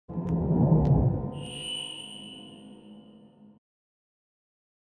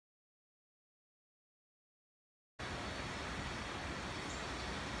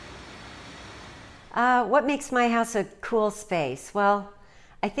What makes my house a cool space? Well,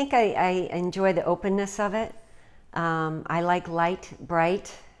 I think I enjoy the openness of it. I like light,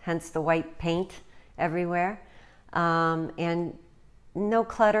 bright, hence the white paint everywhere. And no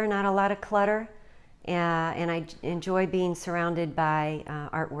clutter, not a lot of clutter. And I enjoy being surrounded by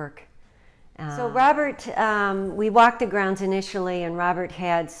artwork. So Robert, we walked the grounds initially, and Robert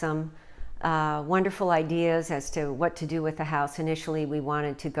had some wonderful ideas as to what to do with the house. Initially, we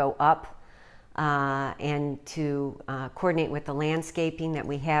wanted to go up and to coordinate with the landscaping that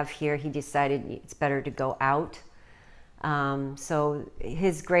we have here. He decided it's better to go out. So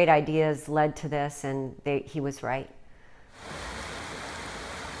his great ideas led to this, and he was right.